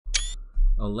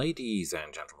Ladies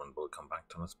and gentlemen, welcome back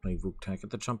to Let's Play Roguetech at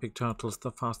the Jumping Turtles,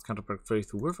 the fast counterpart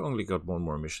playthrough. We've only got one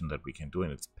more mission that we can do,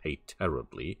 and it's paid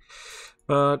terribly.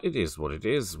 But it is what it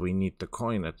is. We need the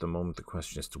coin at the moment. The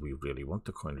question is, do we really want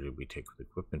the coin, or do we take the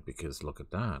equipment? Because look at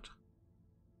that.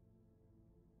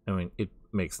 I mean, it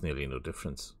makes nearly no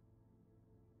difference.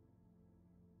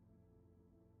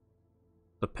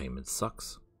 The payment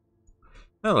sucks.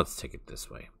 Now let's take it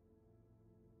this way.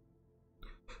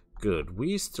 Good,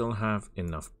 we still have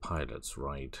enough pilots,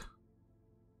 right?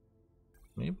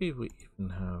 Maybe we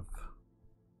even have...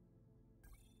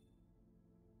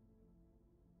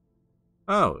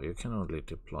 Oh, you can only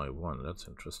deploy one, that's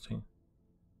interesting.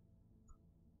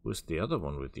 Who's the other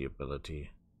one with the ability?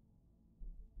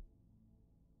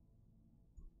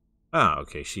 Ah,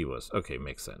 okay, she was. Okay,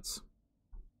 makes sense.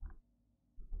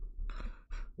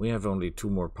 We have only 2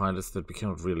 more pilots that we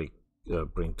cannot really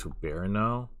bring to bear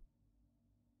now.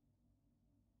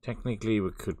 Technically,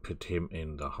 we could put him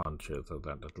in the hunter so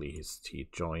that at least he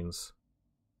joins.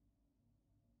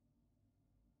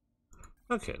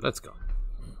 Okay, let's go.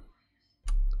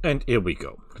 And here we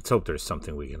go. Let's hope there's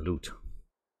something we can loot.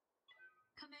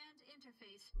 Command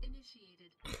interface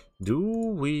initiated. Do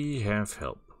we have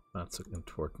help? That's an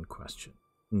important question.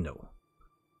 No.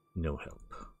 No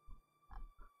help.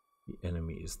 The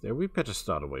enemy is there. We better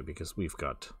start away because we've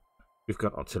got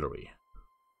artillery.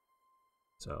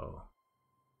 So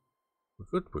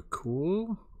we're good, we're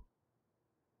cool.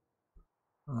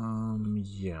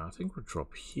 Yeah, I think we'll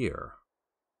drop here.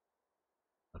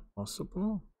 Is that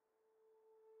possible?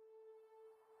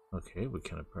 Okay, we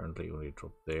can apparently only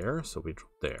drop there, so we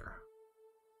drop there.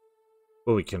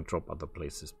 Well, we can drop other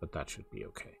places, but that should be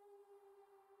okay.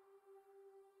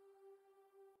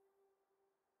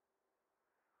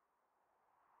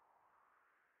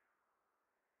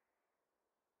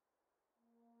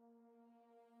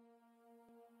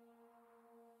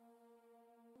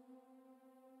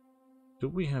 Do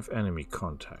we have enemy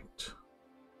contact?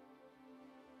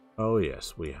 Oh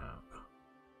yes, we have.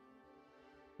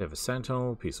 We have a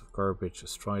sentinel, piece of garbage, a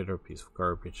strider, piece of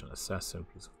garbage, an assassin,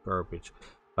 piece of garbage,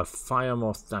 a fire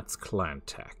moth, that's clan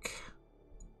tech.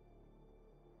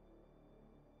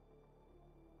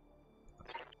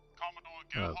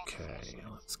 Okay,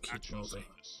 let's keep moving.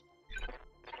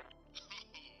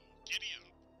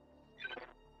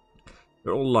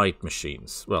 They're all light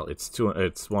machines. Well, it's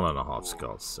 1.5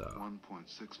 skulls, so.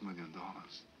 $1.6 million.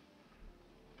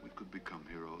 We could become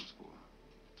heroes for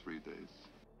 3 days.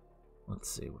 Let's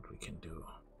see what we can do.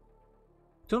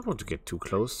 Don't want to get too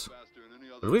close,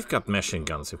 but we've got machine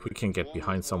guns. If we can get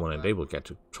behind someone and they will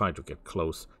try to get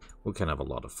close, we can have a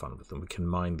lot of fun with them. We can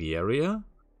mine the area.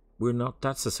 We're not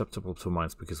that susceptible to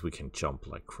mines because we can jump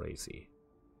like crazy.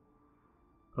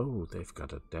 Oh, they've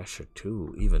got a dasher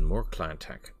too. Even more clan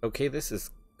tech. Okay, this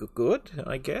is good,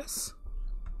 I guess.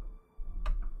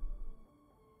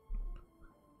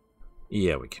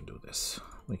 Yeah, we can do this.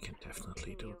 We can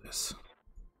definitely do this.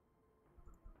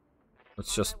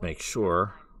 Let's just make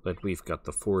sure that we've got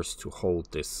the force to hold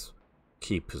this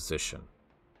key position.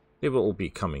 They will all be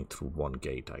coming through one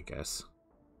gate, I guess.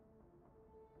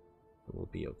 It will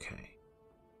be okay.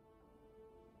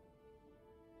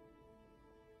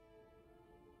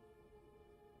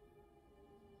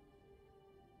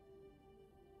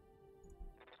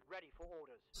 Ready for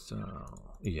orders. So,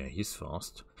 yeah, he's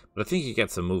fast. But I think he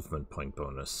gets a movement point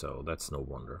bonus, so that's no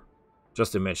wonder.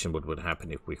 Just imagine what would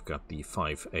happen if we've got the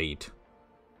 5.8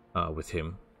 with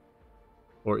him.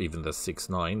 Or even the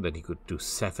 6.9, then he could do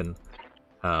 7.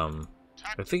 I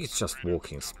think it's just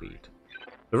walking speed.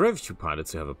 The Revenue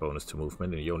pilots have a bonus to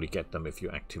movement, and you only get them if you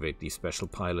activate the special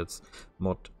pilots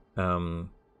mod in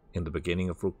the beginning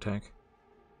of Roguetech.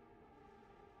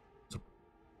 So,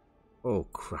 oh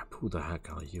crap, who the heck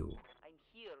are you? I'm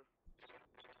here.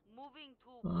 Moving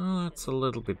to That's a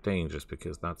little bit dangerous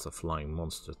because that's a flying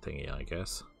monster thingy, I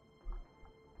guess.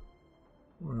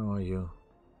 Where are you?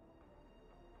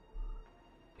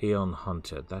 Aeon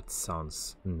Hunter, that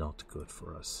sounds not good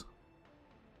for us.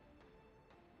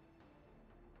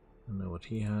 I know what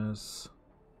he has.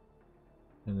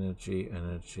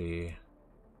 Energy,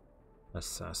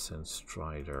 Assassin,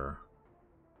 Strider,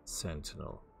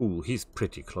 Sentinel. Ooh, he's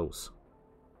pretty close.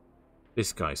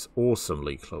 This guy's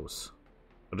awesomely close.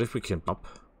 But if we can up,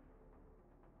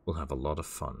 we'll have a lot of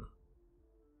fun.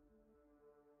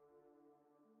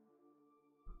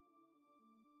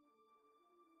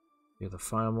 Yeah, the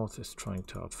fire moth is trying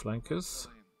to outflank us.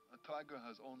 A tiger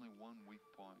has only one weak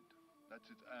point. That's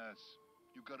its ass.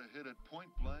 You gotta hit it point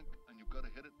blank, and you gotta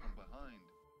hit it from behind.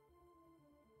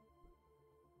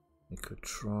 We could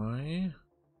try.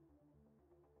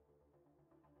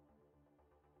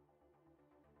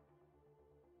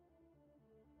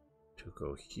 to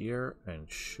go here and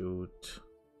shoot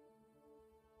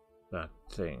that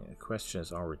thing. The question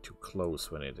is, are we too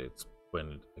close when it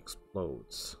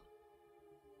explodes?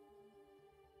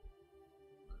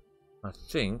 I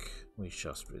think we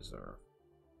just reserve.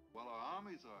 While our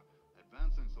armies are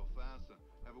advancing so fast and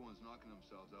everyone's knocking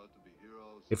themselves out to be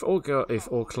heroes. If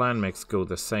all clan mechs go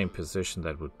the same position,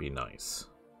 that would be nice.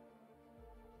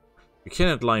 We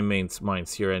cannot line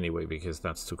mines here anyway because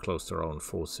that's too close to our own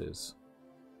forces.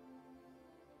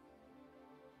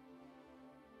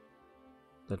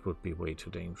 That would be way too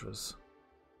dangerous.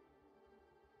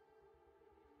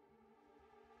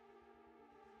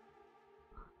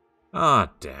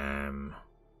 Ah, damn.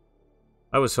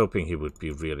 I was hoping he would be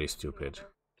really stupid.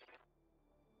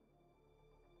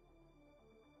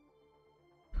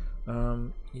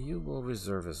 You will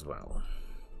reserve as well.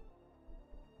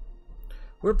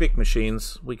 We're big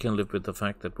machines. We can live with the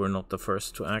fact that we're not the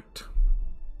first to act.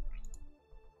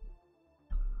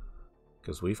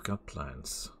 Because we've got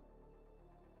plans.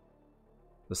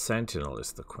 The Sentinel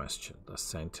is the question. The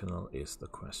Sentinel is the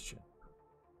question.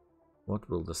 What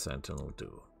will the Sentinel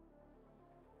do?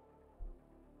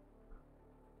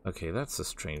 Okay, that's a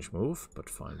strange move, but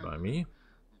fine by me.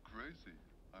 Crazy.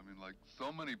 I mean, like,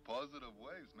 so many positive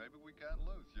ways. Maybe we can't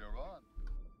lose. You're on.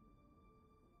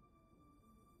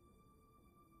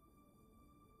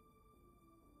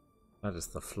 That is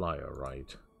the flyer,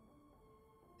 right?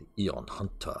 The Eon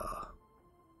Hunter.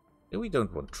 Yeah, we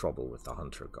don't want trouble with the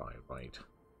Hunter guy, right?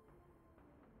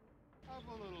 Have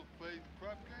a little faith,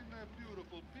 Krupkin. They're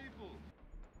beautiful people.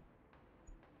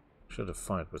 Should have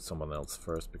fired with someone else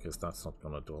first, because that's not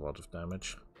gonna do a lot of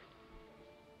damage.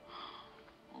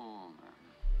 Oh, man.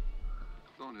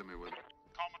 Don't hit me with it.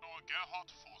 Commodore Gerhard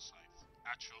Forsyth,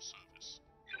 at your service.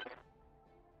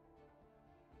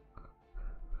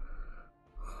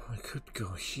 I could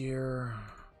go here.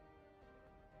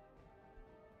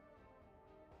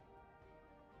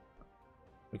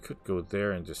 We could go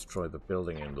there and destroy the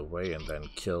building in the way and then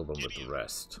kill them with the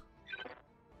rest.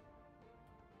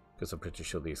 Because I'm pretty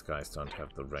sure these guys don't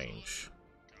have the range.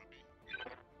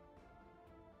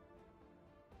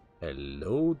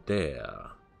 Hello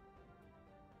there.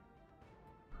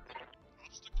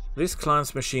 These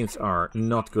clan's machines are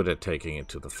not good at taking it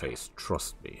to the face,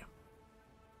 trust me.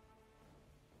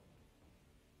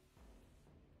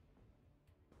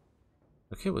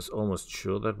 Okay, I was almost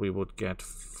sure that we would get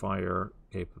fire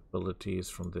capabilities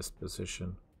from this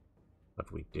position,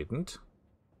 but we didn't.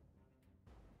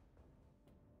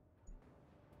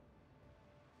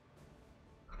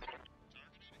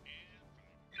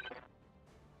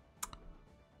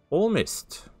 All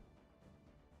missed.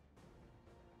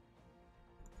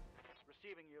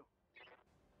 Receiving you.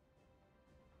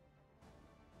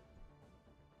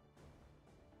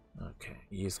 Okay,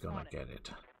 he's gonna get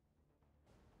it.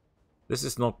 This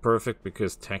is not perfect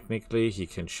because technically he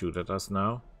can shoot at us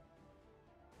now.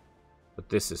 But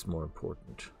this is more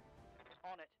important.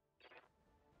 On it.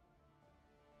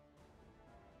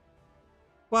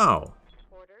 Wow.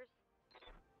 Orders.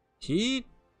 He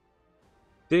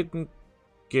didn't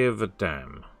give a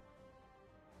damn.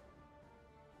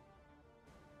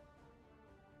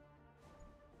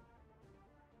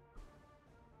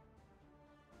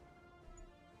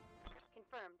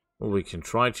 Confirmed. Well, we can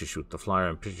try to shoot the flyer.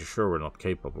 I'm pretty sure we're not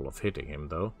capable of hitting him,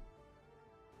 though.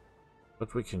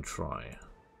 But we can try.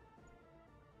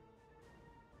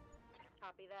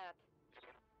 Copy that.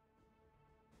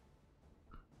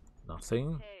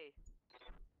 Nothing. Hey.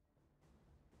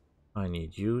 I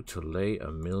need you to lay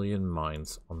 1,000,000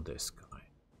 mines on this guy.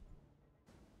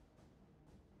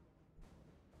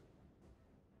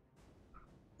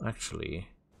 Actually,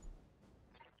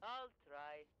 I'll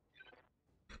try.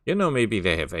 you know, maybe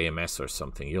they have AMS or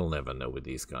something. You'll never know with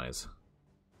these guys.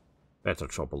 Better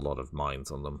drop a lot of mines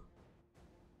on them.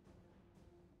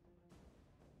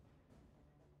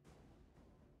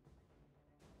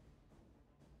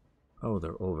 Oh,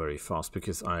 they're all very fast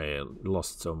because I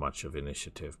lost so much of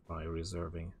initiative by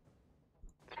reserving.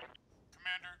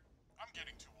 Commander, I'm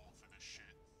getting too old for this shit.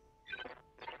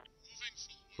 Moving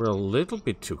forward. We're a little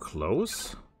bit too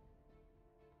close.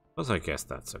 But I guess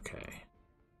that's okay.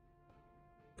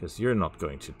 Because you're not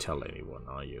going to tell anyone,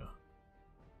 are you?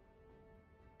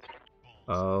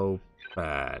 Oh,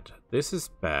 bad. This is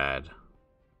bad.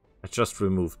 I just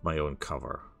removed my own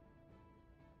cover.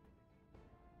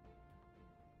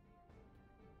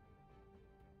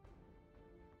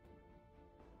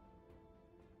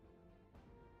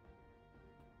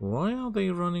 Why are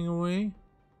they running away?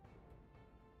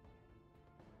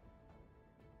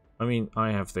 I mean, I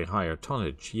have the higher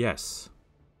tonnage, yes.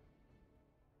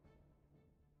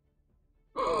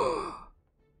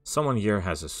 Someone here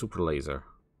has a super laser.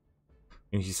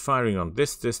 And he's firing on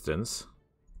this distance.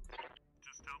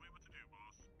 Just tell me what to do,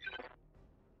 boss.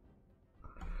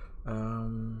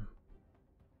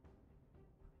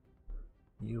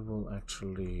 You will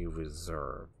actually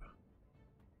reserve.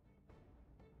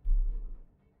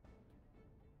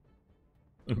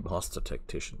 Master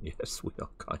Tactician, yes, we are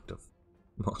kind of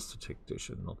Master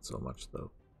Tactician, not so much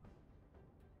though.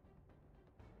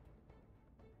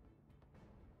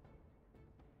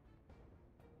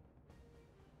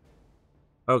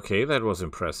 Okay, that was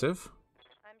impressive.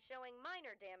 I'm showing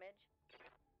minor damage.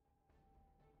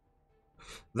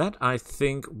 That, I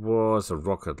think, was a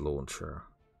rocket launcher.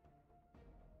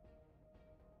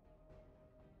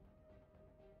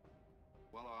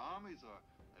 While our armies are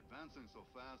advancing so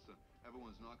fast and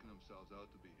everyone's knocking themselves out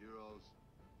to be heroes,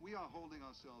 we are holding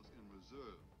ourselves in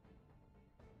reserve.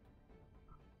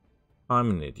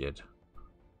 I'm an idiot.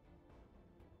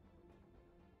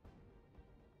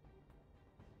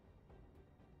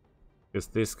 Because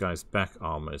this guy's back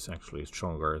armor is actually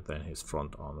stronger than his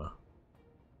front armor.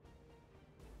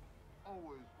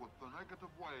 Always with the negative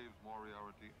waves,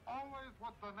 Moriarty. Always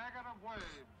with the negative waves.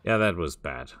 Yeah, that was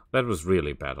bad. That was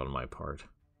really bad on my part.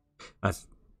 I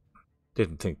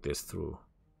didn't think this through.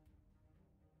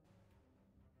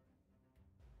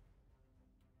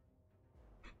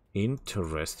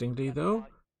 Interestingly, though,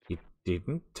 it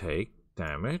didn't take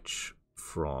damage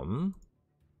from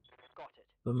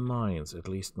the mines, at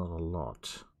least not a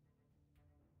lot.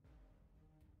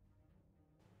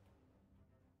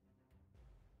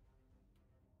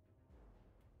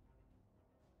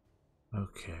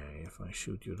 Okay, if I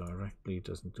shoot you directly, it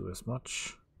doesn't do as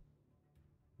much.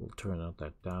 We'll turn out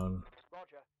that down.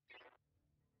 Roger.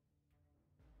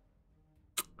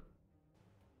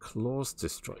 Claws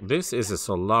destroy. This is a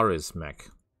Solaris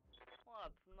mech.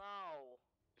 What now?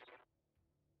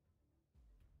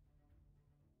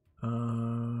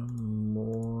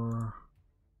 More.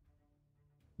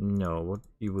 No, what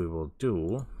we will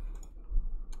do.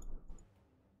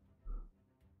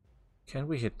 Can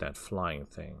we hit that flying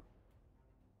thing?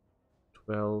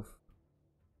 12.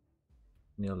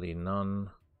 Nearly none.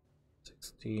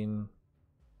 16.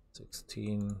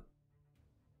 16.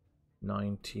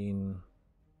 19.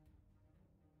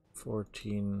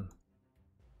 14.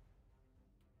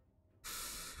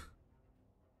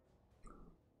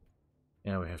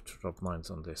 Yeah, we have to drop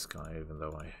mines on this guy, even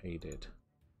though I hate it.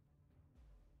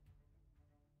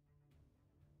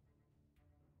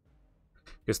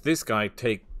 Because this guy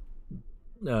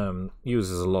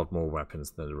uses a lot more weapons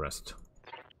than the rest.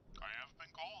 I have been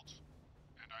called,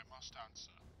 and I must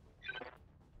answer.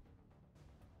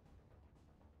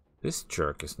 This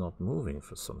jerk is not moving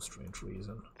for some strange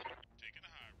reason. Taking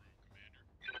a high road,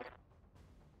 Commander.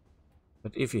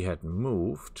 But if he had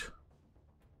moved,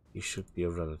 he should be a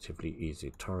relatively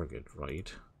easy target,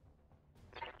 right?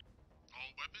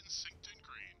 All weapons synced in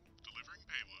green, delivering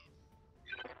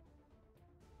payload.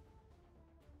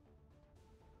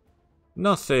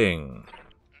 Nothing!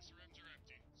 SRMs are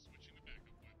empty, switching to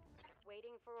backup weapon.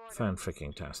 Waiting for orders.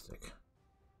 Fan-freaking-tastic.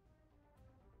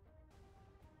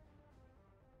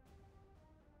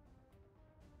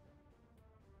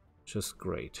 Just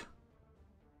great.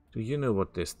 Do you know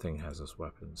what this thing has as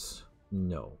weapons?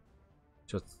 No.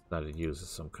 Just that it uses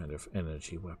some kind of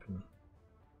energy weapon.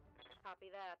 Copy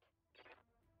that.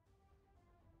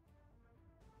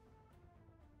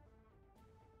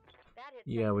 That hit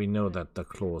Yeah, we know that the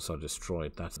claws are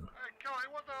destroyed. That's... Hey, Kelly,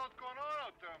 what the hell's going on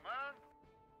out there, man?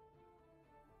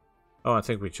 Oh, I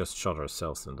think we just shot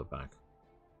ourselves in the back.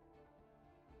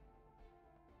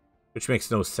 Which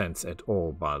makes no sense at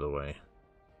all, by the way.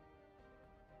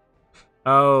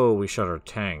 Oh, we shot our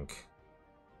tank.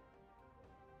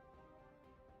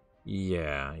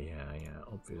 Yeah,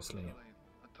 obviously. Kelly,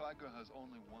 a tiger has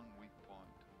only one weak point.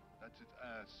 That's its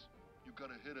ass. You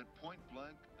gotta hit it point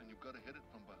blank, and you gotta hit it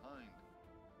from behind.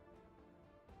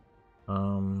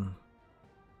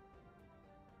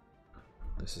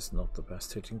 This is not the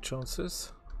best hitting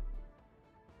chances.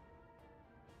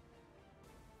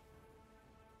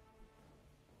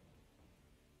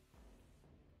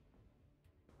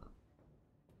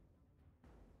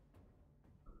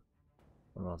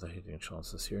 Other hitting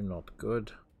chances here, not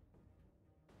good.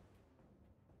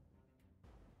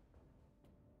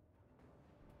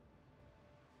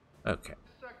 Okay.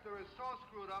 This sector is so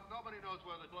screwed up, nobody knows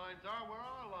where the lines are, where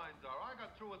our lines are. I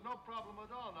got through with no problem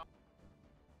at all. Now,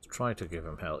 Let's try to give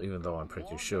him hell, even though I'm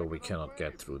pretty sure we cannot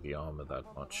get through the armor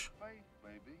that much.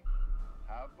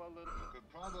 have a little. Could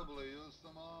probably use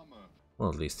some armor. Well,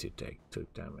 at least he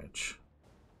took damage.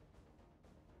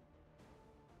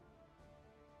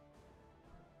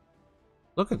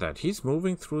 Look at that. He's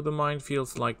moving through the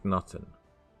minefields like nothing.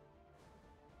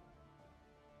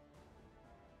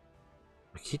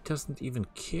 Like he doesn't even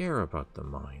care about the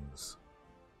mines.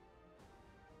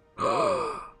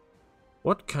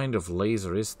 What kind of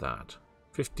laser is that?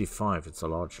 55, it's a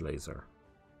large laser.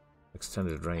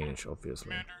 Extended range,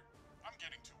 obviously. Commander, I'm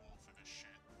getting too old for this shit.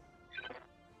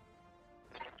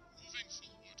 Moving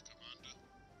forward,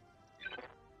 Commander.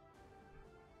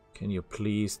 Can you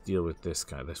please deal with this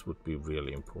guy? This would be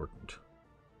really important.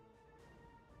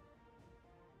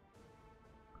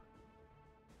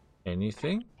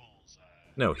 Anything?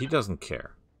 No, he doesn't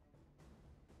care.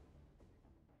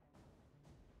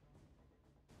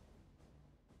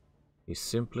 He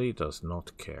simply does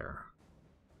not care.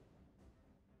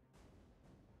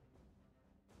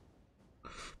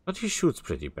 But he shoots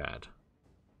pretty bad.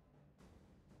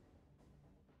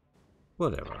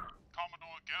 Whatever.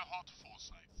 Commodore Gerhard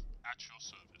Forsyth, at your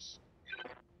service.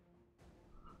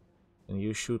 And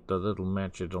you shoot the little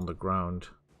midget on the ground.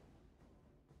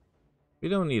 We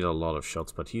don't need a lot of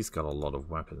shots, but he's got a lot of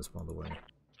weapons, by the way.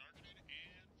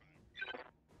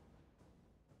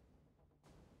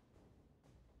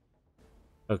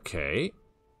 Okay.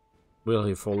 Will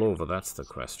he fall over? That's the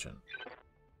question.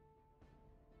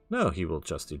 No, he will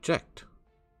just eject.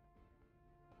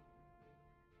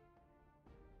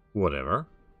 Whatever.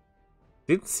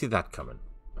 Didn't see that coming.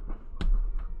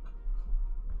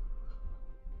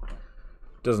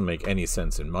 Doesn't make any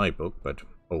sense in my book, but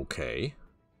okay.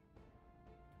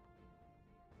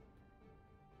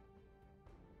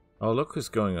 Oh, look who's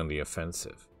going on the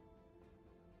offensive.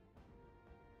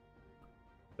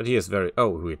 But he is very...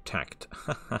 Oh, who attacked.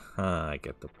 I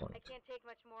get the point. I can't take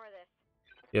much more of this.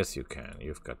 Yes, you can.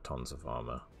 You've got tons of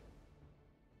armor.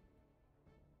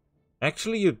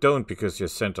 Actually, you don't, because your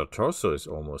center torso is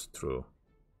almost through.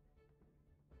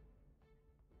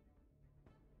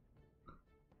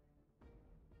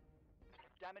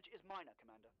 Damage is minor,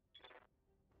 Commander.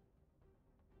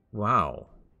 Wow.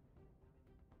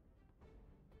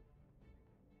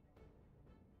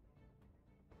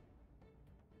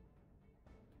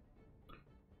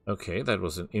 Okay, that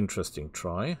was an interesting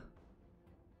try.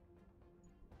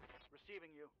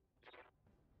 Receiving you.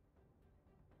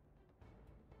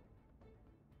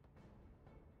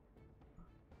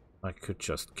 I could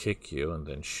just kick you and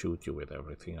then shoot you with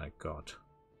everything I got.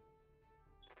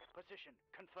 Position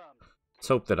confirmed. Let's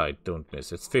hope that I don't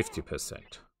miss. It's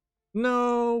 50%.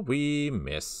 No, we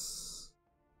miss.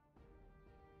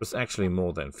 It was actually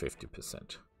more than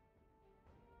 50%.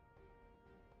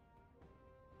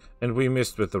 And we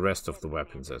missed with the rest of the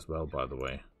weapons as well, by the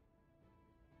way.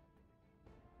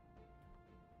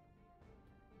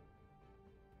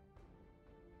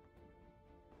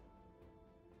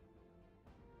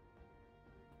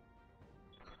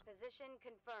 Position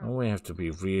confirmed. Oh, we have to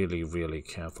be really, really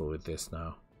careful with this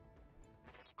now.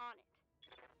 On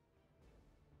it.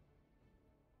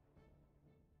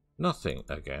 Nothing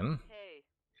again. Hey.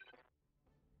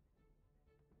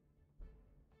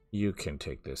 You can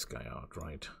take this guy out,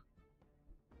 right?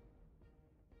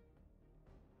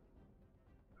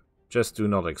 Just do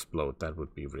not explode, that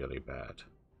would be really bad.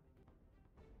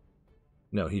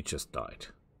 No, he just died.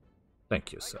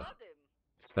 Thank you, I sir. got him.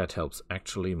 That helps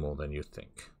actually more than you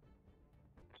think.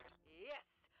 Yes.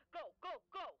 Go, go,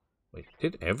 go. Wait,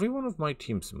 did every one of my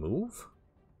teams move?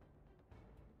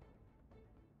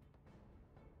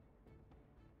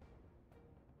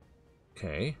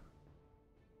 Okay.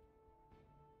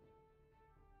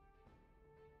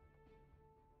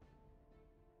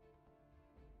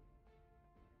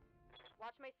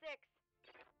 Watch my 6.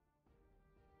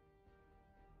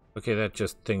 Okay, that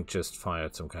thing just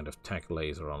fired some kind of tack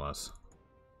laser on us.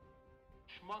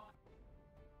 Schmuck.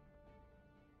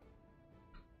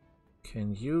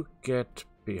 Can you get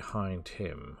behind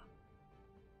him?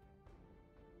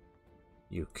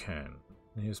 You can.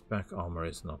 His back armor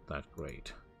is not that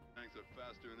great. Tanks are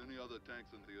faster than any other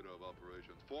tanks in theater of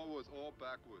operations. Forwards or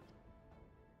backwards.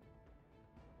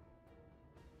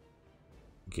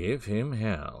 Give him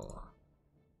hell.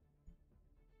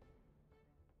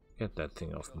 Get that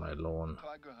thing off my lawn.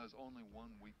 Tiger has only one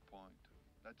weak point.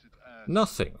 That's its ass.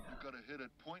 Nothing. You gotta hit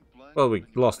it point blank. Well, we and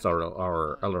you lost gotta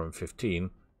our hit it behind. LRM-15.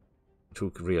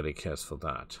 Who really cares for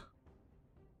that?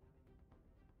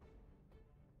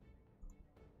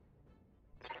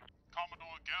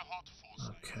 Commodore Gerhard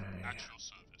Forsyth, Okay. at your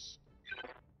service.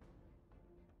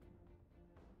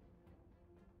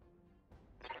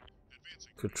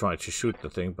 Advancing. Could try to shoot the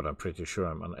thing, but I'm pretty sure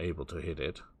I'm unable to hit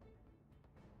it.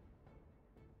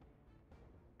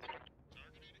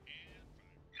 Targeted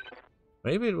and fired.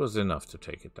 Maybe it was enough to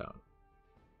take it down.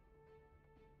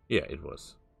 Yeah, it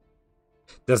was.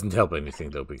 Doesn't help anything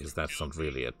though, because that's not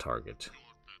really a target. You're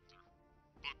better.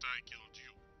 But I killed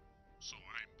you. So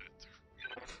I'm better.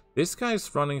 This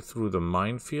guy's running through the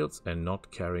minefields and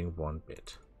not caring one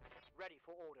bit. Ready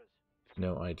for orders.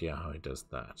 No idea how he does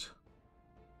that.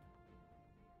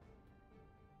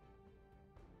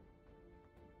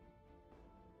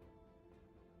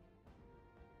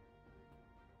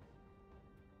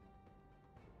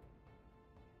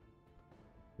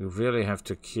 You really have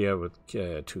to care with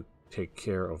to take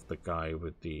care of the guy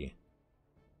with the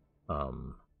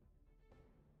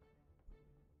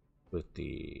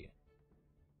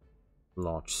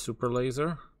large super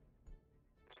laser.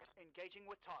 Engaging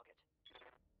with target.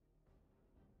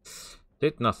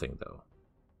 Did nothing though.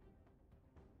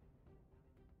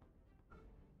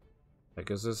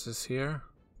 Pegasus is here.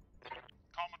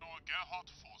 Commodore Gerhard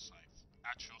Forsyth,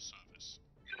 at your service.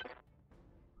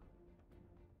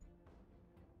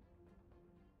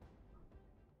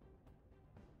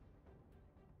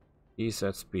 He's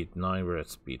at speed 9, we're at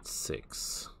speed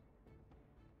 6.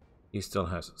 He still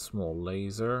has a small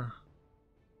laser.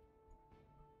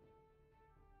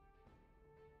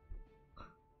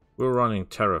 We're running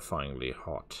terrifyingly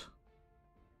hot.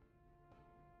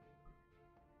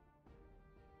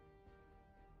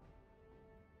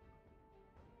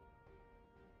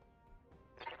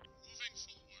 Moving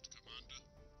forward,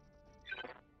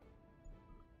 Commander.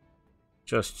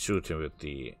 Just shoot him with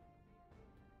the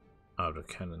outer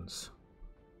cannons.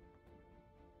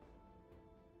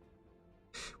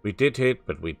 We did hit,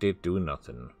 but we did do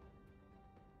nothing.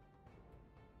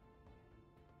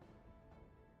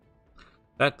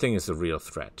 That thing is a real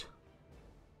threat.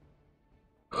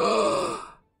 I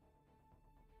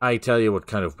tell you what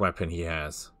kind of weapon he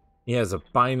has. He has a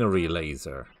binary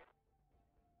laser.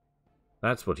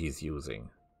 That's what he's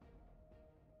using.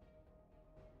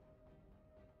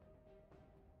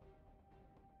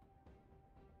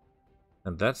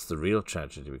 And that's the real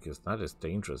tragedy, because that is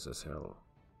dangerous as hell.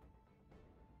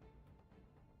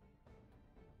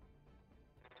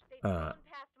 They've blown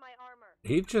past my armor.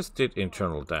 He just did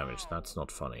internal damage. That's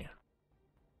not funny.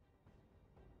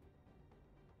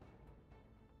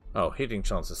 Oh, hitting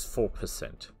chance is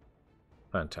 4%.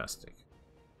 Fantastic.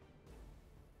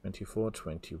 24,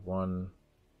 21,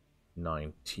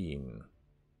 19.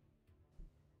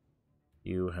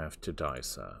 You have to die,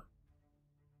 sir.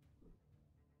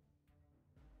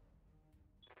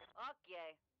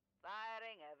 Okay.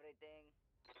 Firing everything.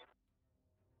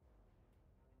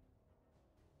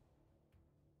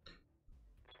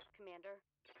 Commander.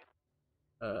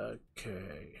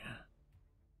 Okay.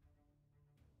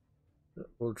 The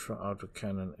ultra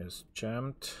autocannon is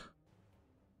jammed.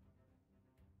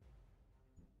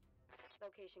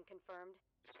 Location confirmed.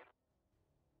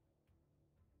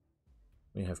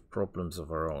 We have problems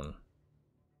of our own.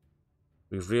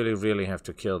 We really have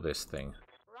to kill this thing.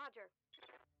 Roger.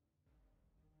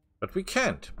 But we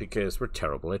can't, because we're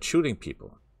terrible at shooting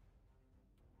people.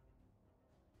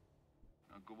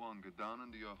 Now go on, get down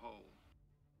into your hole.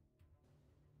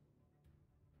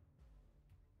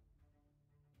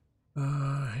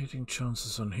 Hitting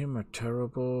chances on him are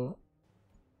terrible.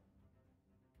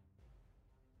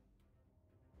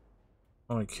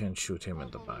 Oh, I can't shoot him in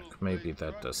the back. Maybe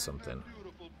that does something.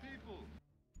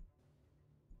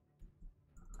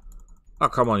 Oh,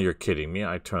 come on, you're kidding me.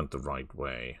 I turned the right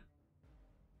way.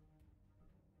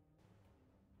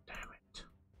 Damn it.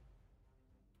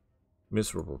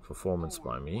 Miserable performance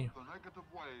by me. The negative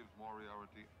waves,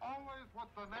 Moriarty. Always what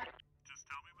the next. Just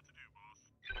tell me what to do, boss.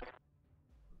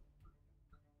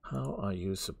 How are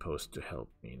you supposed to help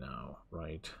me now,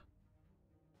 right?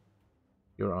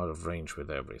 You're out of range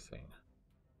with everything.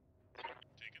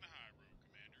 Taking the high road,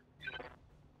 Commander.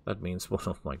 That means one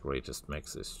of my greatest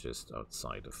mechs is just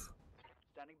outside of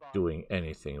Standing by. doing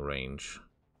anything range.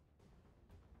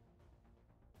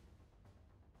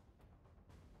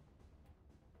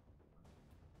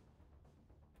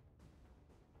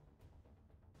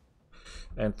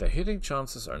 And the hitting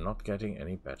chances are not getting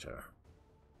any better.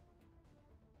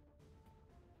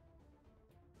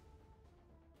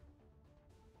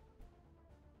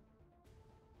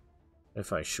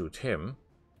 If I shoot him,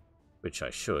 which I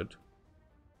should,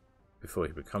 before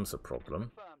he becomes a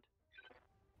problem. Confirmed.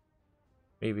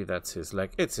 Maybe that's his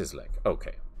leg. It's his leg.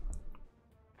 Okay.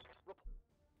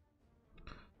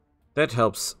 That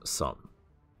helps some.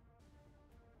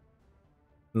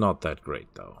 Not that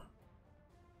great, though.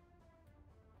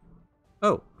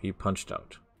 Oh, he punched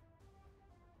out.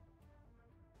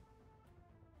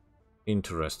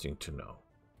 Interesting to know.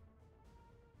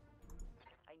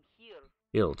 I'm here.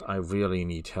 Hild, I really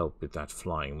need help with that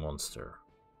flying monster.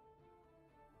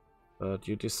 But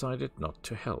you decided not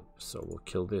to help, so we'll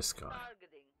kill this guy. Target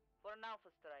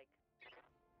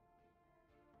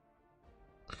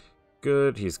like.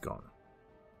 Good, he's gone.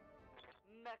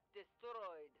 Mech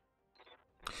destroyed.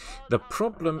 The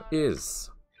problem is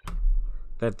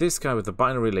that this guy with the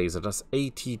binary laser does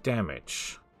 80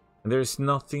 damage. And there is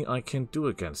nothing I can do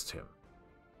against him.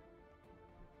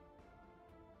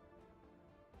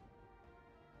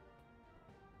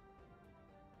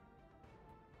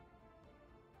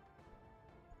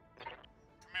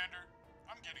 Commander,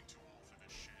 I'm getting too old for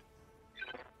this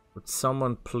shit. Would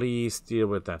someone please deal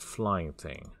with that flying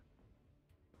thing?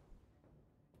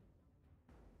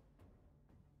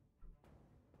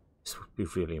 This would be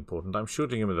really important. I'm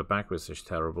shooting him in the back, which is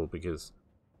terrible because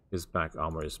his back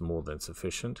armor is more than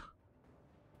sufficient.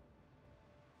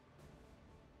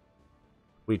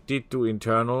 We did do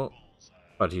internal,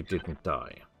 but he didn't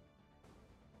die.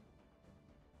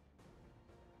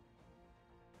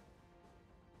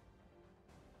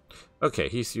 Okay,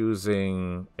 he's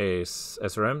using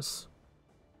SRMs.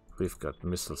 We've got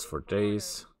missiles for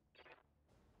days.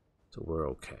 So we're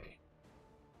okay.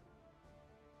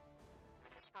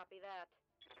 Copy that.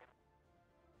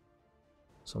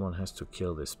 Someone has to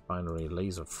kill this binary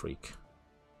laser freak.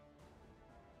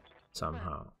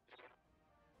 Somehow.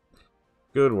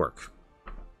 Good work.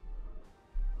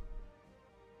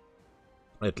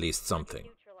 At least something.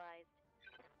 Neutralized.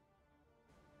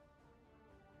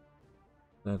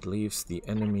 That leaves the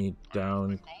enemy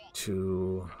down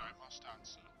to And I must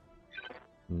answer.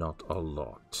 not a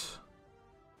lot.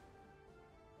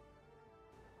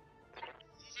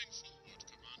 Moving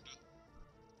forward,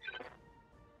 Commander.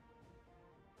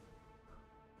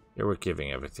 Yeah, we're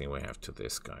giving everything we have to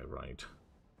this guy, right?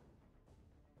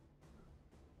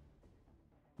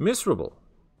 Miserable.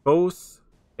 Both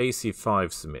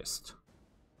AC5s missed.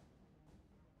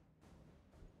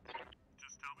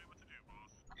 Just tell me what to do,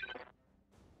 boss.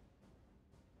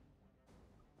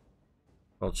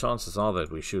 Well, chances are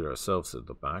that we shoot ourselves at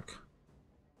the back.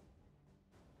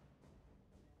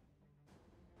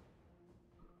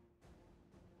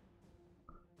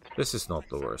 This is not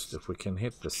the worst. If we can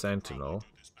hit the Sentinel, Do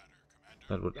this better, Commander.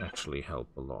 that would actually help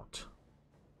a lot.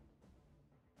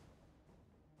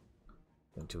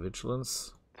 Into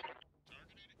vigilance. Targeted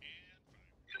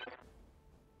and fired.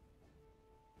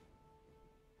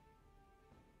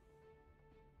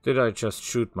 Did I just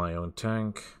shoot my own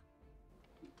tank?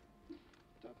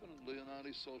 Definitely an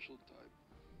antisocial type.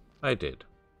 I did.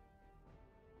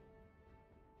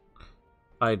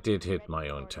 I did hit my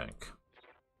own tank.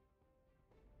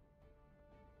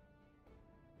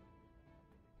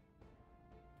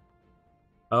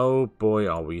 Oh boy,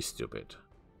 are we stupid.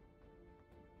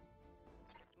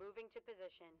 Moving to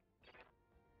position.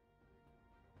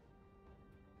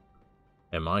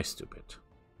 Am I stupid?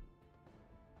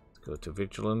 Let's go to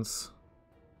vigilance.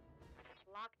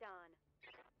 Locked on.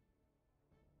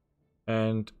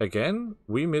 And again,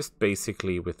 we missed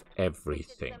basically with Did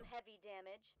everything. some heavy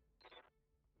damage.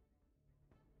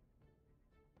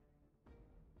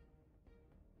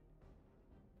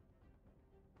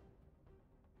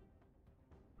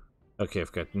 Okay,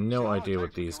 I've got no See, our idea what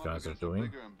tanks are these coming up guys are against them doing.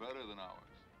 Bigger and better than ours.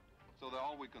 So that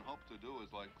all we can hope to do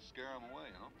is like scare them away,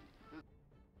 you know?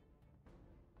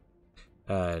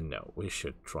 No, we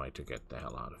should try to get the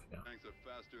hell out of here. Tanks are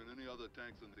faster than any other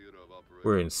tanks in theater of operation.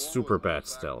 We're in Forward, super not bad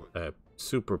stealth, backward.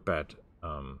 super bad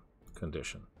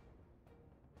condition.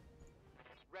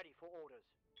 Ready for orders.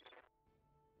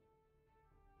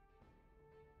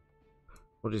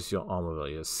 What is your armor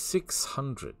value?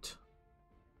 600.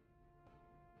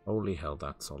 Holy hell,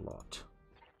 that's a lot.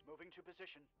 Moving to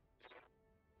position.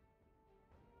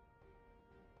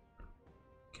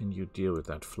 Can you deal with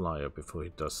that flyer before he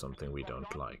does something we don't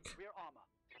Locked on. like? Rear armor.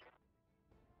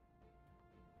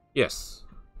 Yes,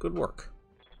 good work.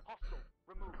 Hostile.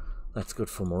 Removed. That's good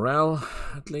for morale,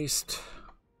 at least.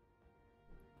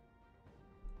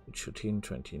 Could shoot him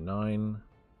 29.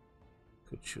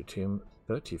 Could shoot him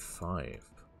 35.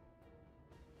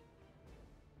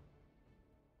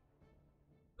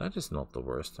 That is not the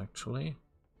worst, actually.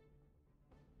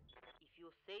 If you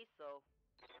say so.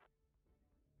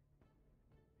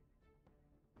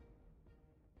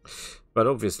 But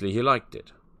obviously he liked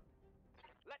it.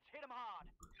 Let's hit him hard.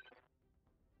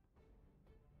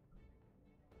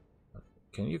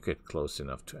 Can you get close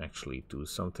enough to actually do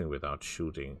something without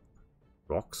shooting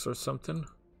rocks or something?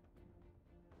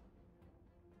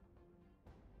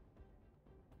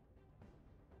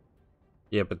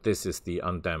 Yeah, but this is the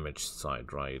undamaged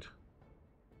side, right?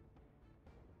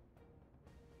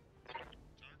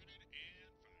 Targeted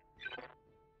and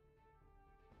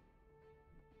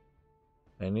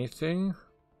fired. Anything?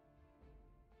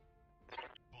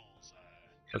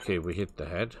 Bullseye. Okay, we hit the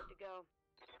head. To go.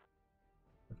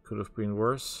 could have been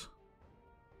worse.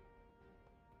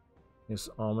 His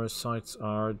armor sights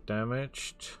are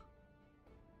damaged.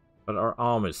 But our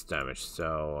arm is damaged,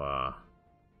 so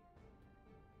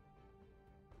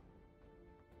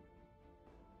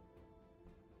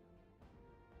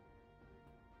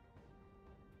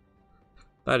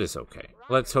that is okay.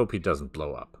 Let's hope he doesn't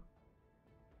blow up.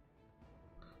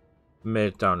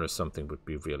 Meltdown or something would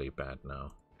be really bad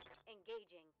now.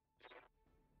 Engaging.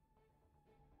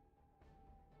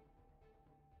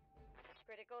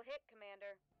 Critical hit,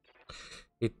 Commander.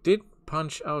 It did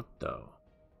punch out though.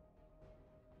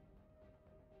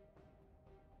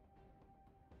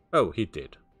 Oh, he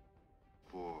did.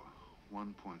 For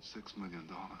 $1.6 million,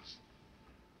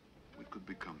 we could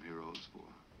become heroes for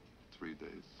 3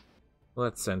 days.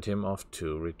 Let's send him off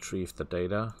to retrieve the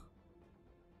data.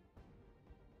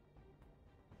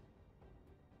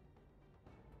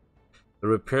 The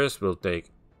repairs will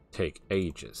take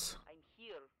ages. I'm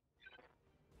here.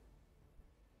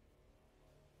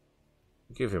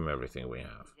 Give him everything we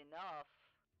have. Enough.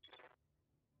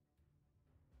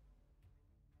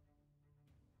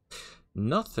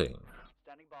 Nothing.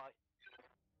 Standing by.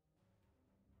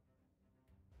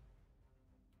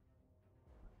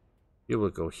 You will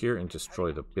go here and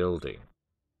destroy the building.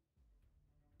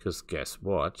 Because guess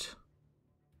what?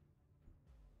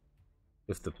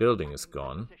 If the building is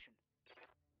gone, Position.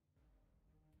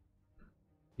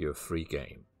 you're free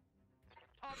game.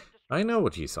 Target destroyed. I know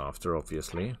what he's after,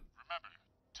 obviously. Remember,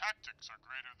 tactics are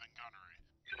greater than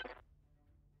gunnery.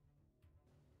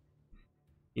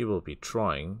 He will be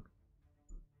trying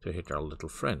to hit our little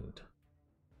friend.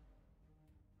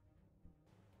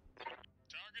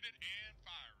 Targeted and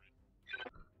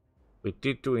firing. We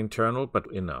did do internal, but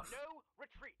enough. No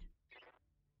retreat.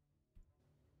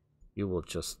 You will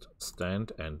just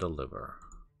stand and deliver.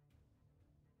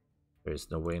 There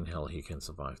is no way in hell he can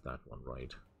survive that one,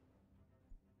 right?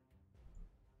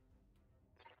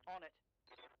 On it.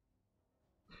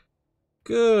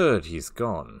 Good, he's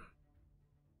gone.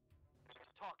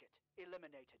 Target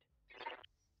eliminated.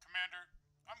 Commander,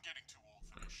 I'm getting too old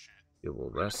for this shit. You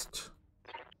will rest.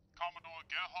 Commodore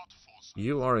Gerhardt Forsyth.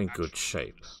 You are in good Action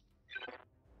shape. orders.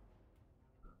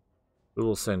 We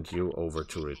will send you over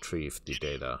to retrieve the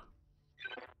data.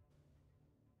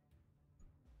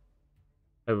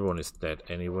 Everyone is dead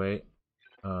anyway.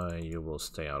 You will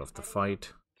stay out of the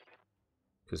fight.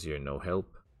 Because you're no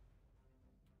help.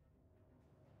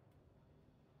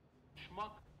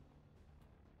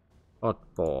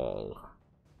 Oddball.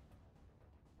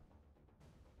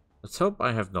 Let's hope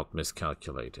I have not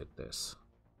miscalculated this.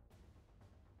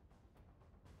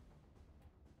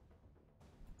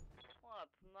 What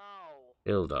now?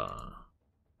 Ilda.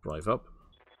 Drive up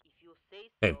If you say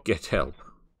so. and get help.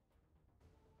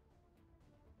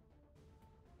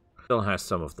 Still has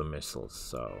some of the missiles,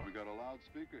 so We got a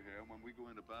loudspeaker here. When we go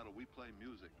into battle, we play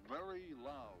music very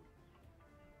loud.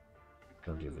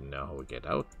 don't even know how we get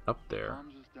out up there.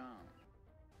 Calms us down.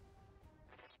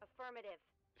 Affirmative.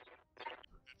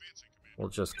 Advancing, Commander. We'll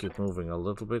just keep moving a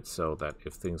little bit so that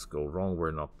if things go wrong,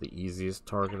 we're not the easiest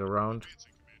target around.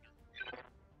 Advancing, Commander.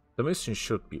 The mission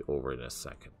should be over in a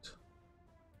second.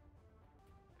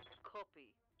 Copy.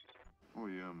 Oh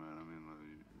yeah, man. I mean,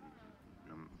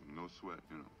 no sweat,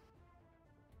 you know.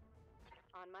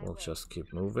 On my We'll way. just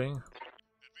keep moving.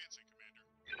 Advancing,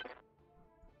 Commander.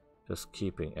 Just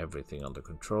keeping everything under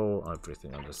control,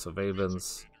 everything under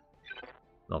surveillance.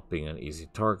 Not being an easy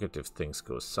target if things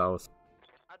go south.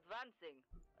 Advancing,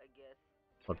 I guess.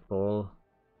 Football.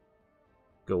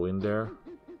 Go in there.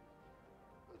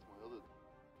 That's my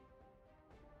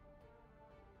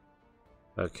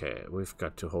other. Okay, we've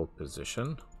got to hold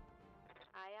position.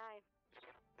 Aye, aye.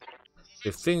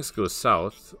 If things go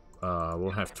south,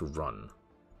 we'll have to run.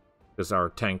 Because our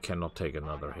tank cannot take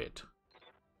another hit.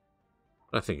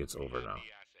 I think it's over now.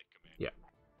 Yeah.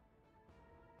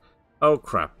 Oh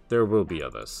crap, there will be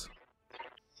others.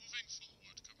 Moving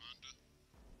forward,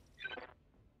 Commander.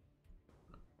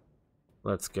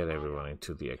 Let's get everyone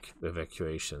into the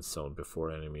evacuation zone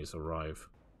before enemies arrive.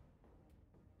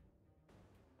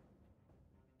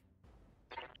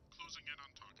 Closing in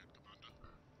on target, Commander.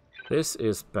 This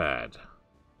is bad.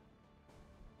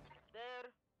 There.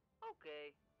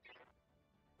 Okay.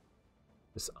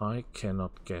 Because I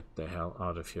cannot get the hell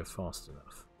out of here fast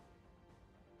enough.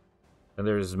 And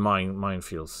there's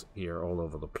minefields here all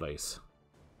over the place.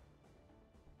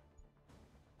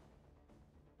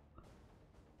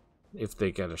 If they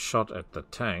get a shot at the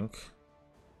tank's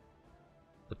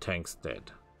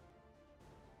dead.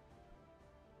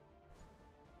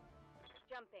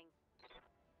 Jumping.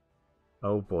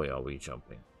 Oh boy, are we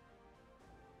jumping.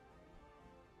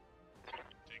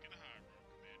 Taking the high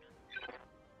road,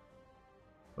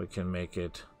 we can make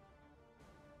it.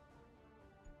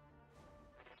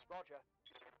 Roger.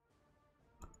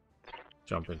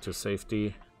 Jump into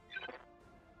safety.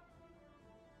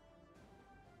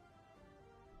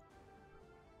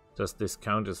 Does this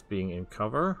count as being in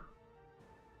cover?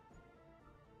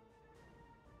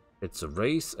 It's a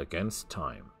race against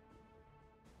time.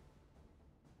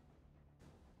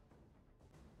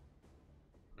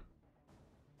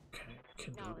 Okay, we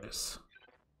can do this.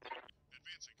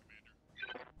 Advancing, Commander.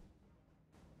 Confirmed.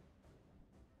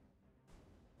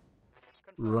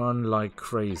 Run like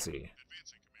crazy.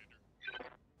 Advancing,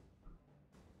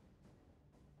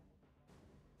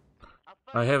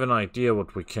 Commander. I have an idea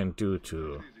what we can do to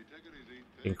Easy, take it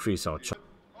easy. increase our chance.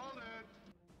 Hold it.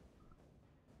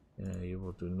 Yeah, you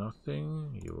will do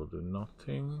nothing. You will do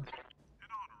nothing. An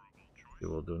honorable choice. You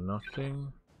will do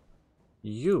nothing.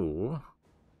 You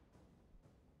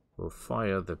will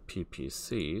fire the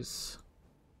PPCs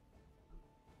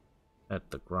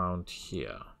at the ground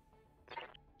here.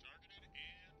 Targeted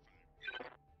and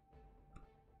fired.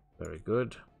 Very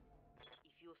good.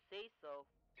 If you say so.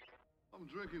 I'm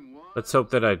drinking wine. Let's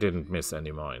hope that I didn't miss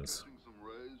any mines. Catching some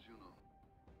rays, you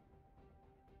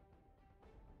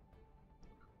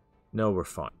know. No, we're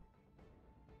fine.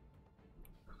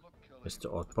 Look, Kelly, Mr. the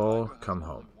Oddball, tiger has come more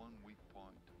home. than one weak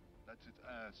point. That's its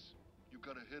ass. You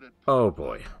gotta hit it. Oh, from the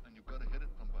boy. front, and you gotta hit it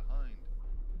from behind.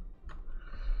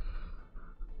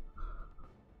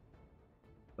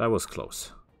 That was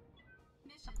close.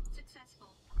 Mission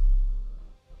successful.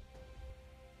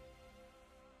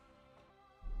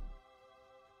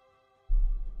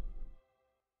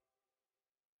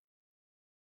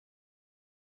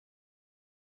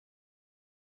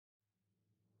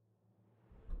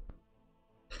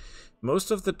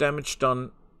 Most of the damage done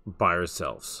by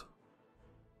ourselves.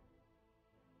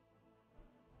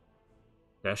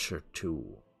 Dasher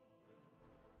 2.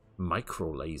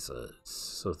 Micro lasers.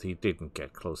 So he didn't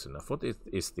get close enough. What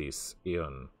is this?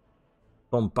 Eon.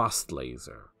 Bombast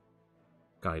laser.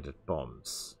 Guided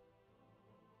bombs.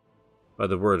 By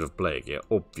the word of plague, yeah,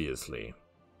 obviously.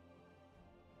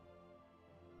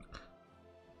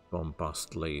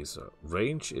 Bombast laser.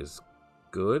 Range is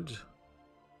good.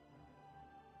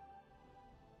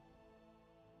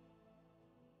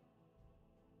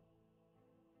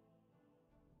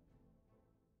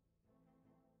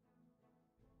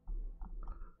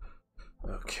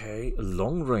 Okay,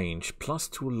 long range,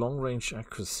 +2 long range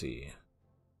accuracy.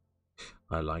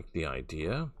 I like the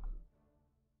idea.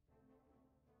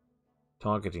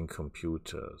 Targeting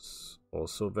computers,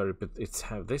 also very, but it's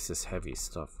this is heavy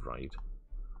stuff, right?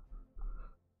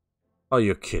 Are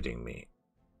you kidding me?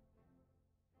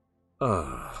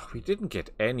 We didn't get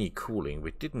any cooling,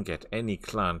 we didn't get any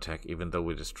clan tech, even though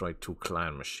we destroyed 2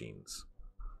 clan machines.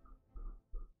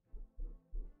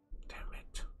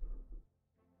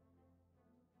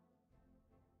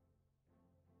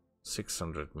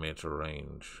 600-meter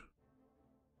range.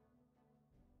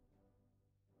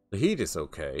 The heat is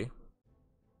okay.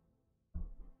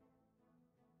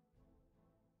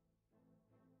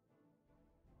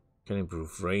 Can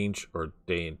improve range or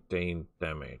gain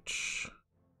damage.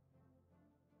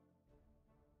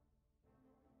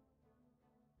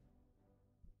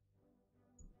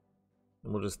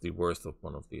 What is the worth of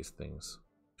one of these things?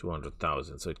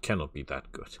 200,000, so it cannot be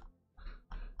that good.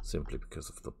 Simply because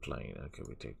of the plane. Okay,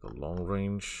 we take the long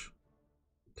range.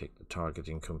 Take the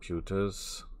targeting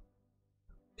computers.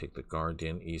 Take the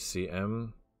Guardian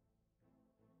ECM.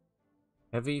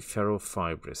 Heavy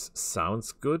ferrofibrous.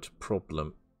 Sounds good.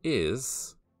 Problem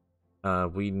is,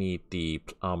 we need the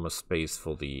armor space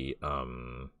for the,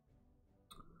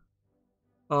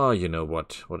 oh, you know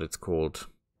what it's called.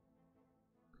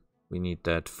 We need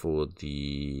that for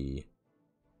the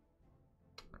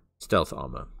stealth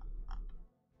armor.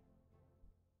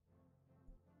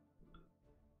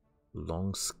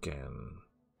 Long scan.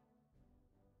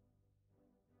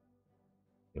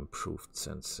 Improved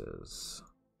sensors.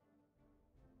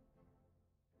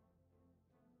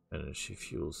 Energy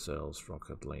fuel cells,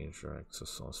 rocket launcher,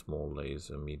 exosound, small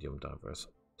laser, medium diverse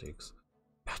optics.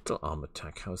 Battle armor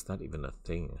tech, how is that even a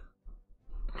thing?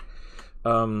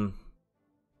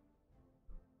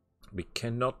 We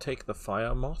cannot take the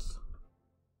fire moth.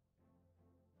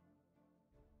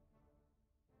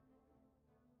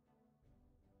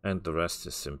 And the rest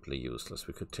is simply useless.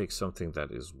 We could take something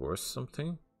that is worth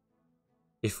something.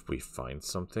 If we find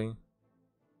something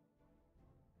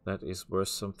that is worth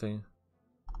something.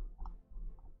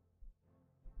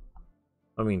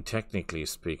 I mean, technically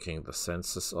speaking, the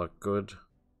sensors are good.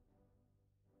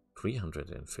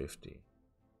 350.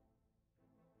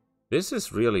 This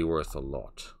is really worth a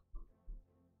lot.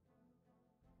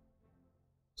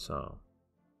 So,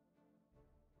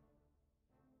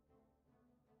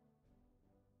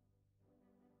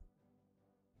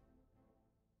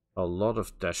 a lot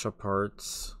of Dasher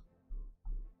parts.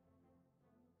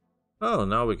 Oh,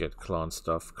 now we get clan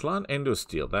stuff. Clan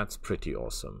Endosteel, that's pretty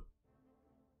awesome.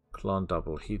 Clan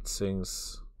double heat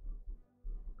sinks.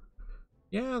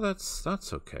 Yeah,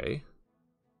 that's okay.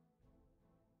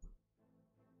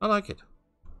 I like it.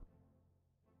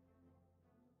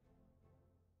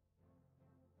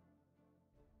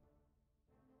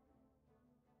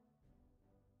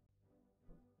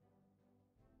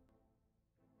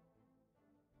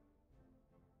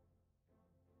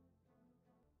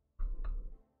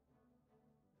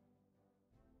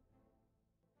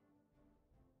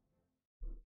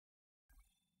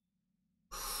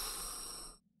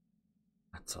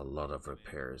 That's a lot of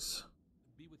repairs.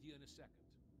 Be with you in a second.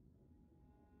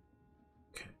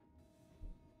 Okay.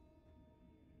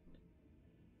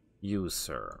 You,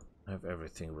 sir, have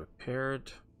everything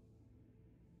repaired.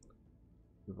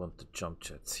 We want the jump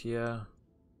jets here.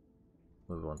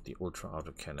 We want the ultra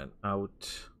autocannon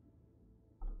out.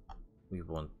 We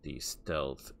want the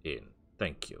stealth in.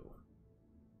 Thank you.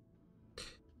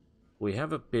 We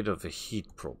have a bit of a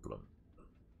heat problem.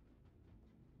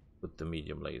 Put the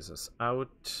medium lasers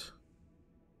out.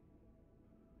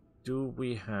 Do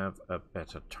we have a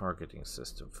better targeting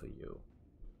system for you?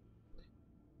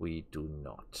 We do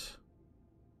not.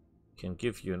 Can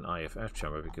give you an IFF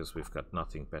jammer because we've got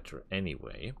nothing better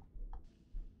anyway.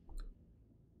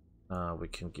 We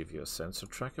can give you a sensor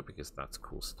tracker because that's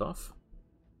cool stuff.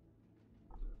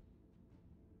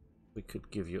 We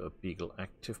could give you a Beagle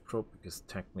active probe because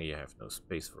technically you have no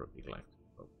space for a Beagle active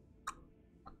probe.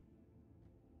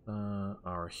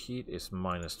 Our heat is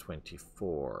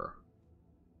 -24.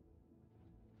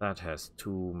 That has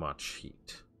too much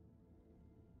heat.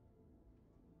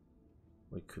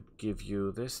 We could give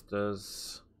you, this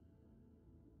does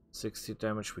 60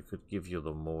 damage. We could give you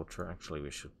the mortar. Actually,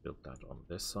 we should build that on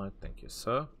this side. Thank you,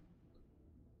 sir.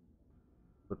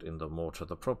 Put in the mortar.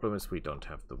 The problem is we don't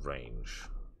have the range.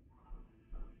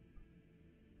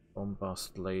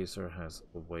 Bombast laser has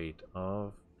a weight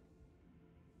of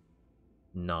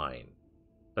 9.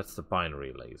 That's the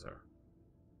binary laser.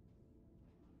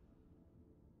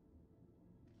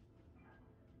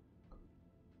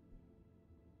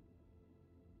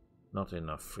 Not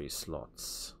enough free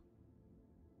slots.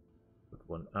 Put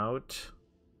one out.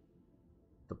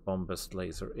 The bombast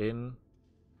laser in.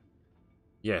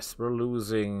 Yes, we're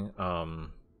losing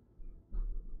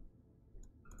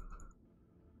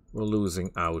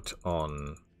out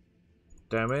on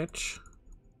damage.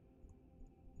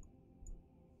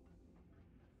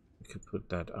 We could put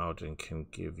that out and can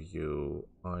give you,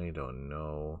 I don't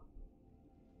know,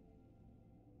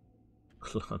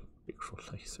 clan micro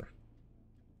laser.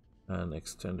 An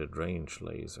extended range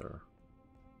laser.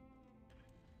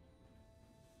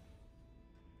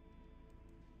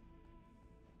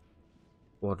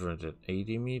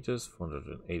 (480 meters,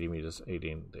 480 meters,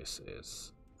 18. This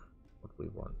is what we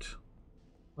want.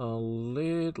 A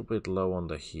little bit low on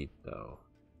the heat though.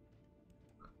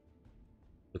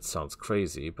 It sounds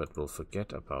crazy, but we'll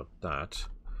forget about that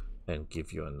and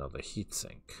give you another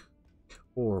heatsink.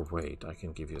 Or wait, I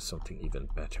can give you something even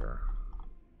better.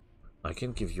 I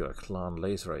can give you a clan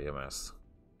laser AMS.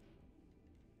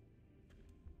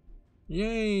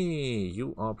 Yay!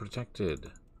 You are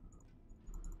protected.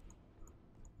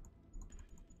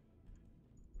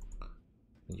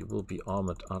 You will be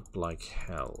armored up like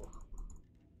hell.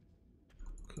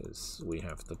 Because we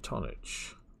have the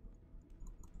tonnage.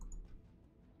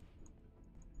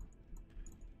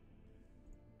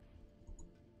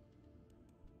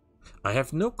 I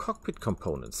have no cockpit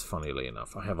components, funnily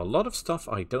enough. I have a lot of stuff,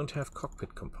 I don't have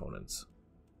cockpit components.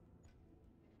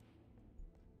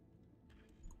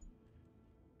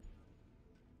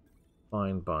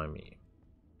 Fine by me.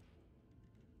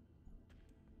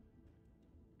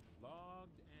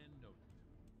 Logged and noted.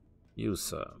 You,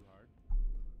 sir.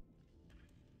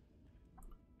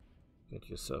 Get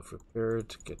yourself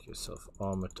repaired, get yourself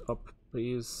armored up,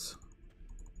 please.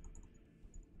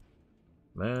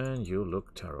 Man, you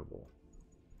look terrible.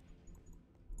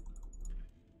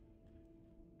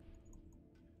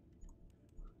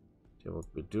 So what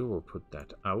we do, we'll put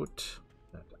that out,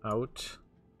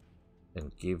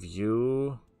 and give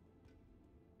you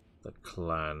the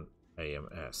clan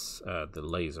AMS, the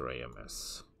laser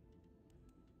AMS.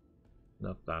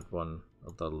 Not that one,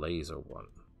 the laser one.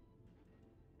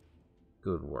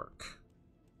 Good work.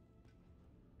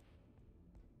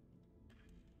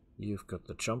 You've got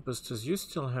the jump boosters. You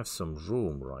still have some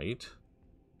room, right?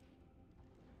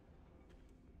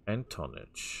 And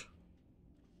tonnage.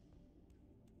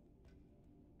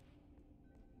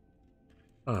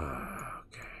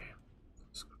 Okay.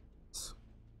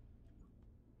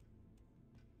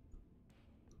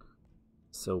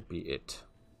 So be it.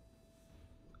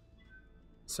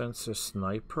 Sensor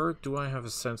sniper. Do I have a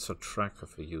sensor tracker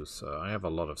for you, sir? I have a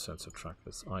lot of sensor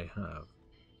trackers. I have.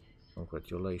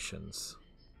 Congratulations.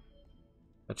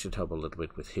 That should help a little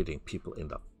bit with hitting people in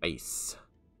the face.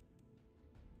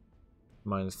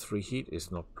 -3 heat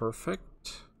is not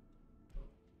perfect.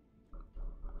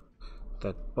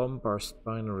 That bombast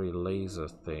binary laser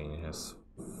thing has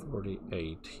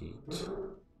 48 heat.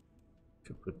 If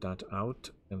you put that out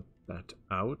and that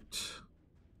out.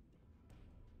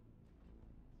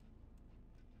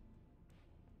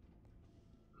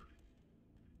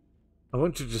 I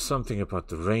want to do something about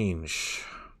the range.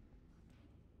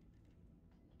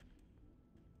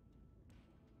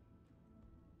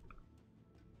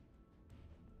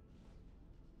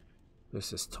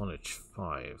 This is tonnage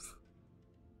 5.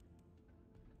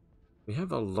 We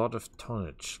have a lot of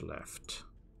tonnage left.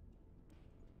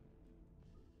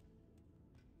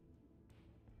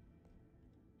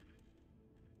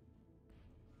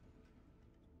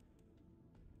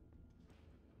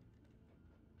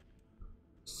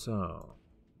 So,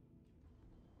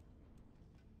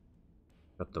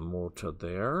 got the mortar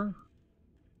there.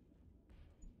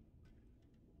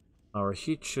 Our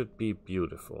heat should be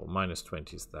beautiful.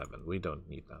 -27. We don't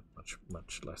need that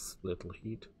much less little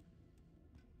heat.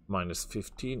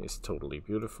 -15 is totally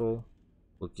beautiful.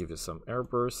 We'll give you some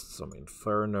airbursts, some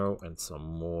inferno, and some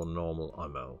more normal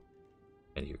ammo.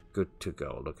 And you're good to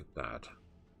go. Look at that.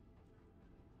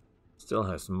 Still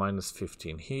has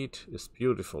 -15 heat. Is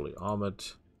beautifully armored.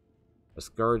 Has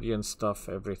guardian stuff,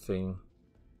 everything.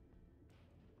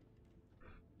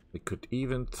 We could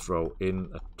even throw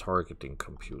in a targeting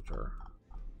computer.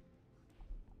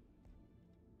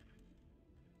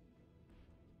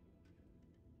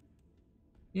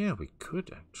 Yeah, we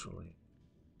could actually.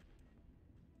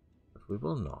 But we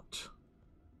will not.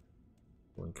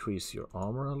 We'll increase your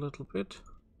armor a little bit.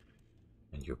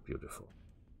 And you're beautiful.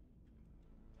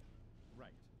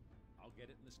 Right. I'll get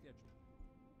it in the schedule.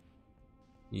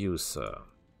 You, sir.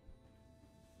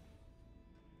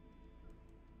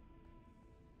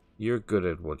 You're good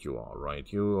at what you are,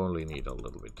 right? You only need a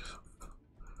little bit of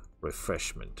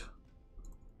refreshment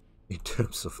in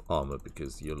terms of armor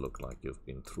because you look like you've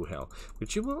been through hell,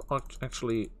 which you will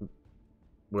actually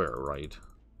wear, right?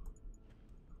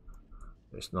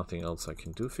 There's nothing else I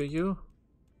can do for you.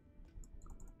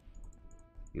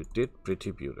 You did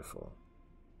pretty beautiful.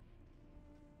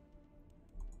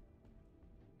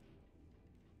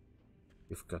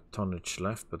 You've got tonnage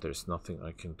left, but there's nothing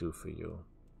I can do for you.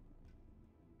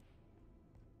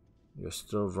 You're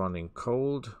still running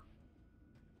cold.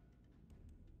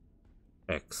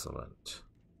 Excellent.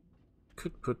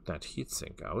 Could put that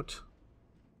heatsink out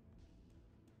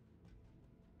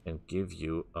and give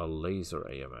you a laser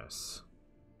AMS.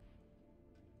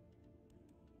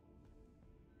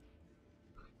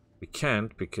 We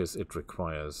can't because it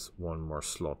requires one more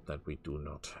slot that we do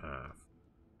not have.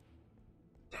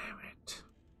 Damn it.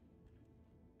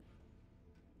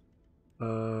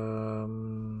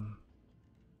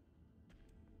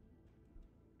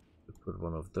 Put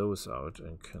one of those out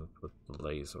and can put the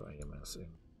laser AMS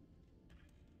in.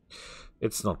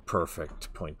 It's not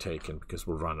perfect, point taken, because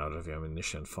we'll run out of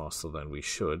ammunition faster than we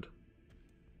should.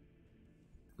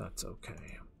 That's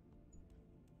okay.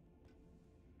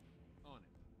 On it.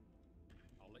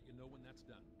 I'll let you know when that's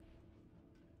done.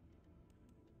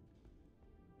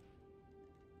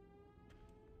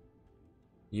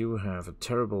 You have a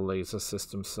terrible laser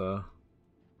system, sir.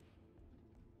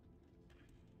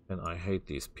 And I hate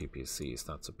these PPCs.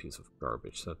 That's a piece of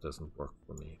garbage. That doesn't work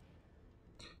for me.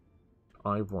 What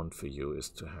I want for you is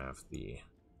to have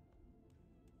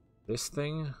this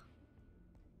thing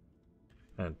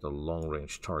and the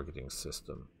long-range targeting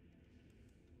system.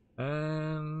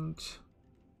 And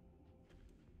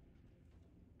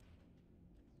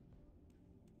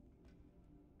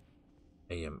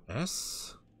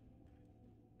AMS.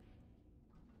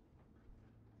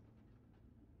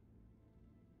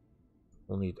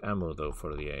 We'll need ammo though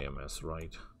for the AMS,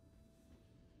 right?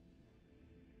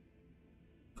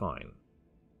 Fine.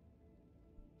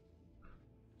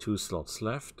 2 slots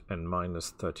left and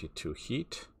 -32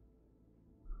 heat.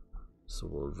 So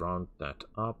we'll round that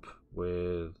up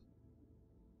with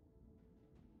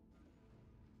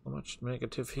how much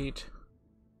negative heat?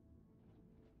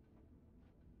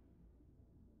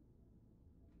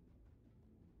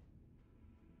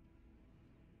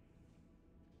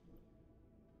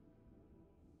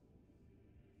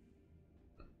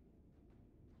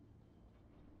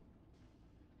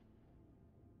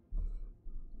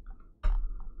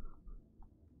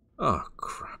 Oh,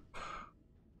 crap.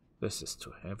 This is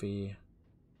too heavy.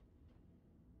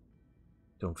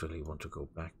 Don't really want to go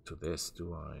back to this,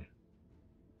 do I?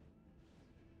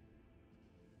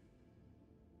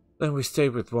 Then we stay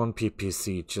with one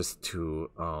PPC just to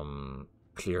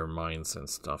clear mines and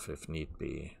stuff if need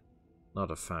be. Not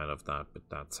a fan of that, but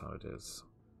that's how it is.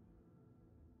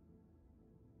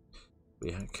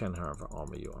 We can, however,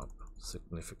 armor you up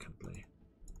significantly.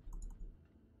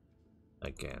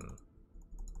 Again.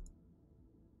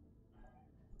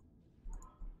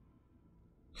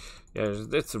 Yeah,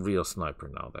 it's a real sniper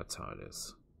now, that's how it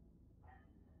is.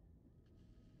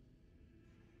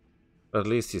 But at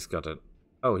least he's got an...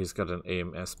 Oh, he's got an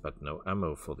AMS, but no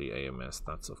ammo for the AMS.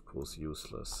 That's, of course,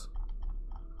 useless.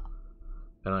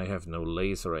 And I have no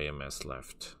laser AMS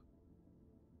left.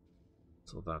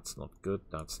 So that's not good,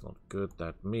 that's not good.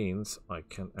 That means I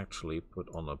can actually put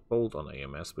on a bolt on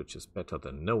AMS, which is better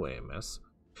than no AMS.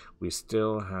 We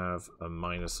still have a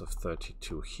minus of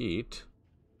 32 heat.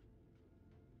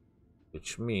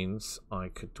 Which means I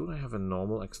could... Do I have a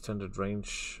normal extended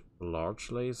range large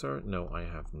laser? No, I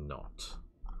have not.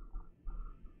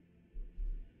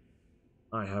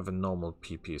 I have a normal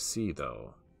PPC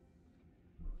though.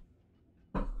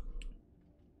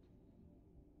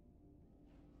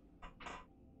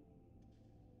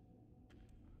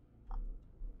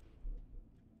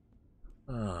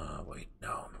 Ah, wait,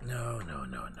 no.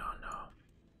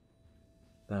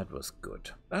 That was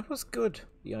good. That was good.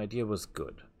 The idea was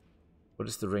good. What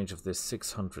is the range of this?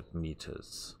 600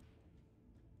 meters.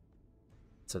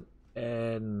 It's an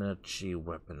energy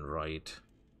weapon, right?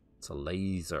 It's a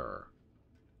laser.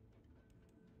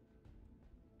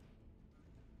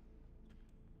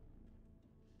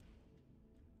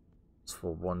 It's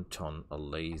for 1 ton a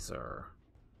laser.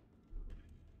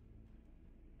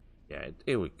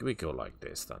 Yeah, we go like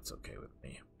this. That's okay with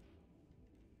me.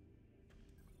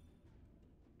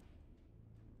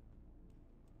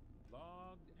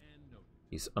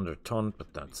 He's under ton,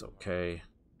 but that's okay.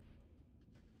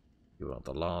 You are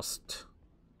the last.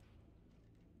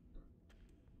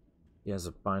 He has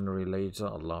a binary laser,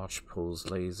 a large pulse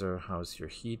laser. How's your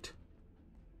heat?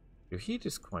 Your heat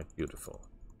is quite beautiful.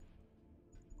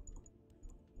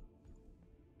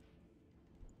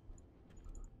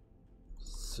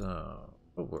 So,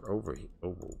 oh, we're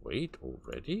overweight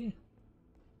already?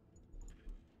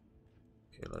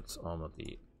 Okay, let's armor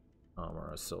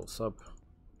ourselves up.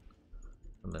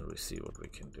 And then we see what we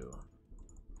can do.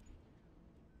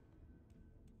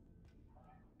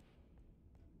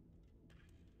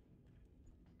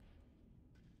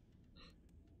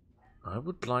 I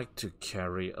would like to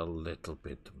carry a little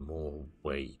bit more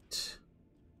weight.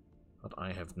 But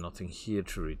I have nothing here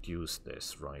to reduce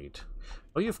this, right?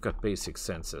 Oh, you've got basic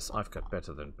sensors. I've got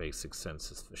better than basic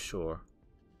sensors for sure.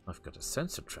 I've got a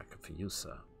sensor tracker for you,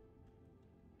 sir.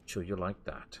 Sure you like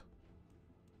that?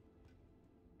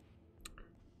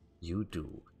 You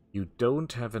do. You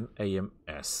don't have an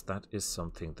AMS. That is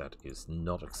something that is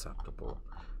not acceptable.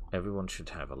 Everyone should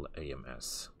have an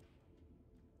AMS.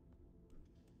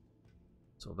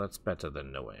 So that's better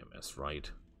than no AMS, right?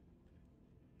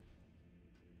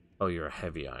 Oh, you're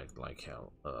heavy-eyed like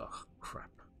hell. Ugh,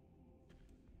 crap.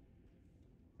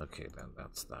 Okay, then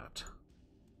that's that.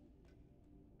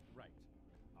 Right.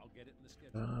 I'll get it in the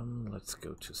schedule. Let's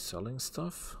go to selling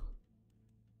stuff.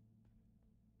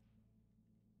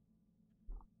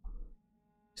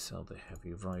 Sell the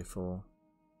heavy rifle.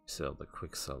 Sell the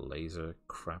quick sell laser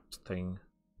crap thing.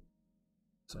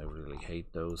 So I really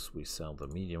hate those. We sell the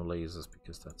medium lasers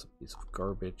because that's a piece of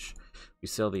garbage. We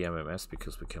sell the MMS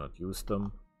because we cannot use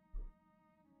them.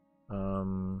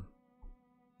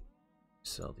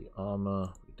 Sell the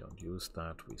armor. We don't use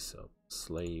that. We sell the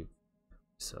slave. We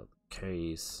sell the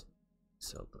case. We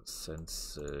sell the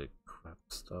sensor crap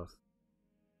stuff.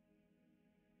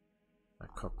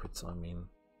 Cockpits, I mean.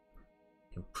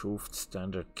 Improved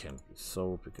standard can be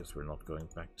sold because we're not going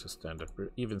back to standard.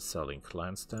 We're even selling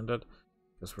clan standard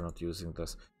because we're not using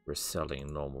this. We're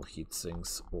selling normal heat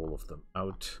sinks, all of them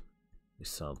out. We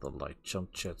sell the light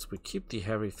jump jets. We keep the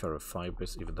heavy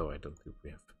ferrofibers, even though I don't think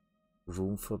we have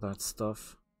room for that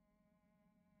stuff.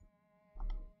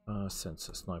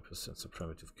 Sensor, sniper, sensor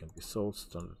primitive can be sold.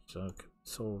 Standard can be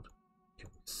sold. Can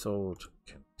be sold.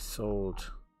 Can be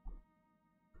sold.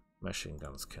 Machine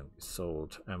guns can be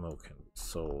sold. Ammo can be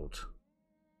sold.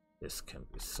 This can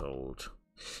be sold.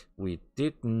 We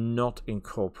did not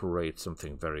incorporate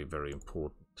something very, very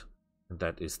important. And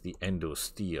that is the endo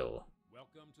steel.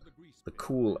 Welcome to the grease. The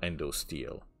cool endo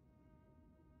steel.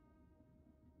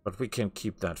 But we can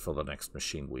keep that for the next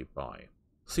machine we buy.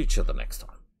 See each other next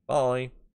time. Bye.